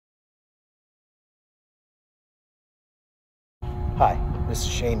Hi, this is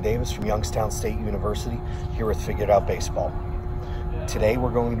Shane Davis from Youngstown State University here with Figured Out Baseball. Today we're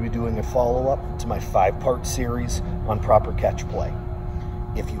going to be doing a follow-up to my 5-part series on proper catch play.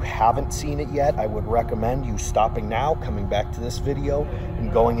 If you haven't seen it yet, I would recommend you stopping now, coming back to this video,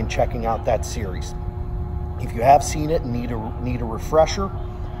 and going and checking out that series. If you have seen it and need a refresher,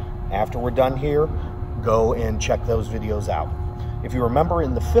 after we're done here, go and check those videos out. If you remember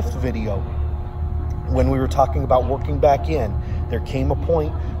in the 5th video, when we were talking about working back in, there came a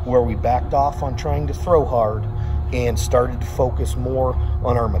point where we backed off on trying to throw hard and started to focus more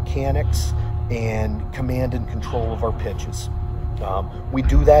on our mechanics and command and control of our pitches. We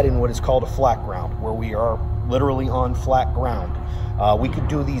do that in what is called a flat ground, where we are literally on flat ground. We could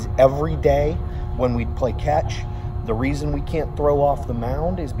do these every day when we play catch. The reason we can't throw off the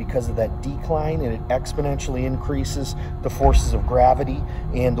mound is because of that decline, and it exponentially increases the forces of gravity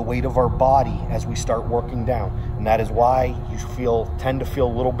and the weight of our body as we start working down. And that is why you tend to feel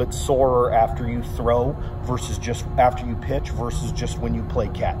a little bit sorer after you throw versus just after you pitch versus just when you play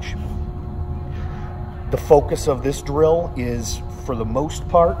catch. The focus of this drill is, for the most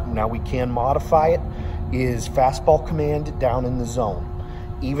part, now we can modify it, is fastball command down in the zone.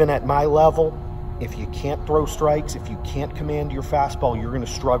 Even at my level, if you can't throw strikes, if you can't command your fastball, you're going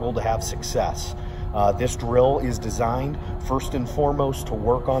to struggle to have success. This drill is designed first and foremost to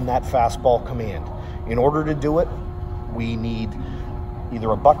work on that fastball command. In order to do it, we need either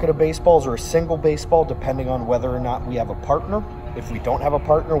a bucket of baseballs or a single baseball, depending on whether or not we have a partner. If we don't have a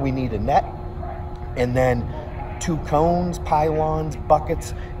partner, we need a net, and then 2 cones, pylons,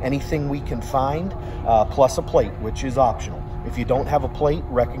 buckets, anything we can find, plus a plate, which is optional. If you don't have a plate,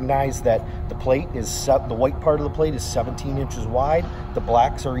 recognize that the white part of the plate is 17 inches wide. The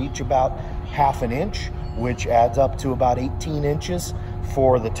blacks are each about ½ an inch, which adds up to about 18 inches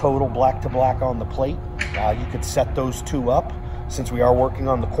for the total black to black on the plate. You could set those 2 up. Since we are working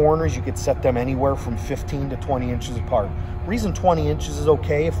on the corners, you could set them anywhere from 15 to 20 inches apart. Reason 20 inches is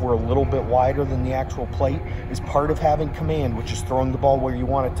okay if we're a little bit wider than the actual plate is part of having command, which is throwing the ball where you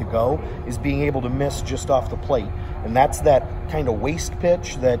want it to go, is being able to miss just off the plate. And that's that kind of waste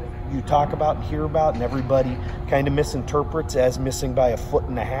pitch that you talk about and hear about and everybody kind of misinterprets as missing by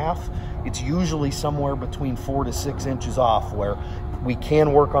 1.5 feet. It's usually somewhere between 4 to 6 inches off, where we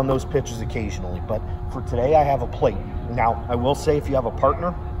can work on those pitches occasionally. But for today, I have a plate. Now, I will say if you have a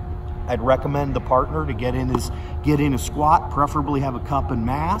partner, I'd recommend the partner to get in a squat, preferably have a cup and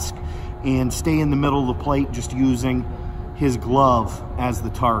mask, and stay in the middle of the plate just using his glove as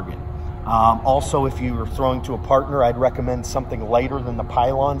the target. Also, if you're throwing to a partner, I'd recommend something lighter than the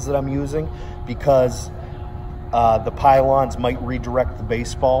pylons that I'm using, because the pylons might redirect the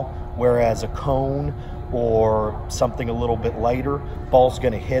baseball, whereas a cone or something a little bit lighter, ball's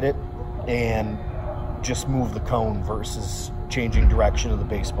going to hit it and just move the cone versus changing direction of the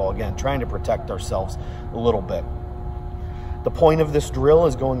baseball. Again, trying to protect ourselves a little bit. The point of this drill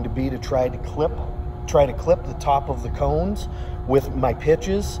is going to be to try to clip the top of the cones with my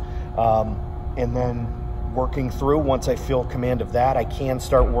pitches, and then working through. Once I feel command of that, I can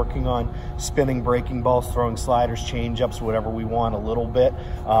start working on spinning breaking balls, throwing sliders, change-ups, whatever we want a little bit.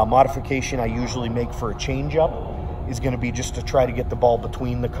 Modification I usually make for a change-up is going to be just to try to get the ball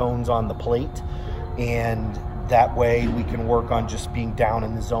between the cones on the plate, and that way we can work on just being down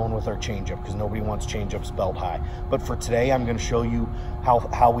in the zone with our change-up, because nobody wants change-ups belt high. But for today, I'm going to show you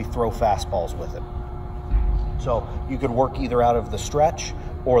how we throw fastballs with it. So you could work either out of the stretch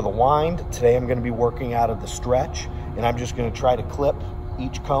or the wind. Today I'm going to be working out of the stretch, and I'm just going to try to clip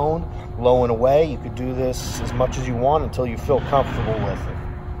each cone low and away. You could do this as much as you want until you feel comfortable with it.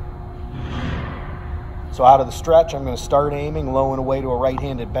 So out of the stretch, I'm going to start aiming low and away to a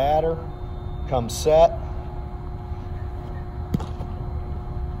right-handed batter. Come set.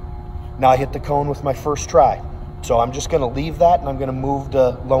 Now I hit the cone with my first try. So I'm just going to leave that, and I'm going to move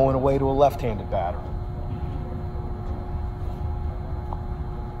to low and away to a left-handed batter.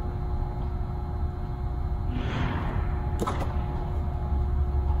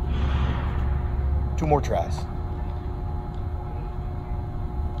 Two more tries.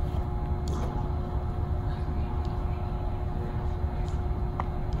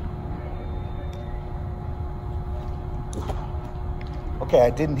 Okay,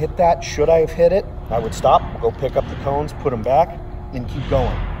 I didn't hit that. Should I have hit it? I would stop, go pick up the cones, put them back, and keep going.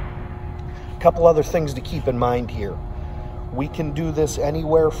 A couple other things to keep in mind here. We can do this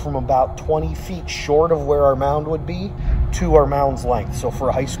anywhere from about 20 feet short of where our mound would be to our mound's length. So for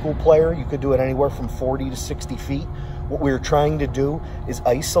a high school player, you could do it anywhere from 40 to 60 feet. What we're trying to do is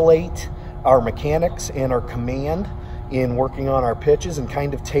isolate our mechanics and our command in working on our pitches and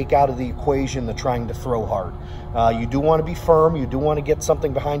kind of take out of the equation the trying to throw hard. You do want to be firm, you do want to get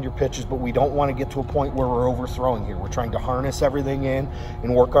something behind your pitches, but we don't want to get to a point where we're overthrowing here. We're trying to harness everything in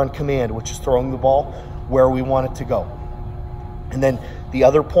and work on command, which is throwing the ball where we want it to go. And then the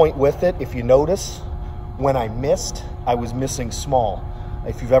other point with it, if you notice, when I missed, I was missing small.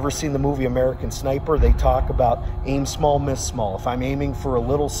 If you've ever seen the movie American Sniper, they talk about aim small, miss small. If I'm aiming for a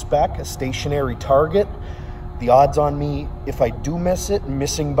little speck, a stationary target, the odds on me, if I do miss it,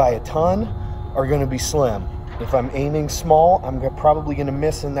 missing by a ton, are going to be slim. If I'm aiming small, I'm probably going to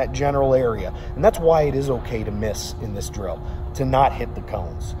miss in that general area. And that's why it is okay to miss in this drill, to not hit the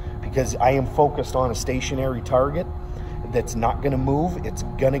cones. Because I am focused on a stationary target that's not going to move. It's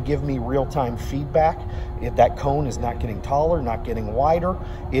going to give me real-time feedback. If that cone is not getting taller, not getting wider,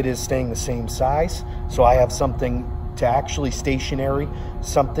 it is staying the same size. So I have something to actually stationary,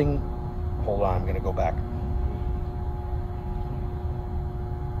 something, hold on, I'm going to go back.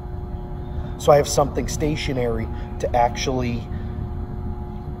 So I have something stationary to actually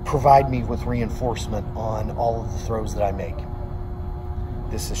provide me with reinforcement on all of the throws that I make.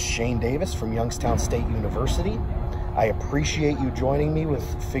 This is Shane Davis from Youngstown State University. I appreciate you joining me with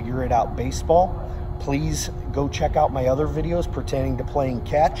Figure It Out Baseball. Please go check out my other videos pertaining to playing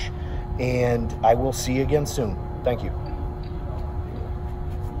catch, and I will see you again soon. Thank you.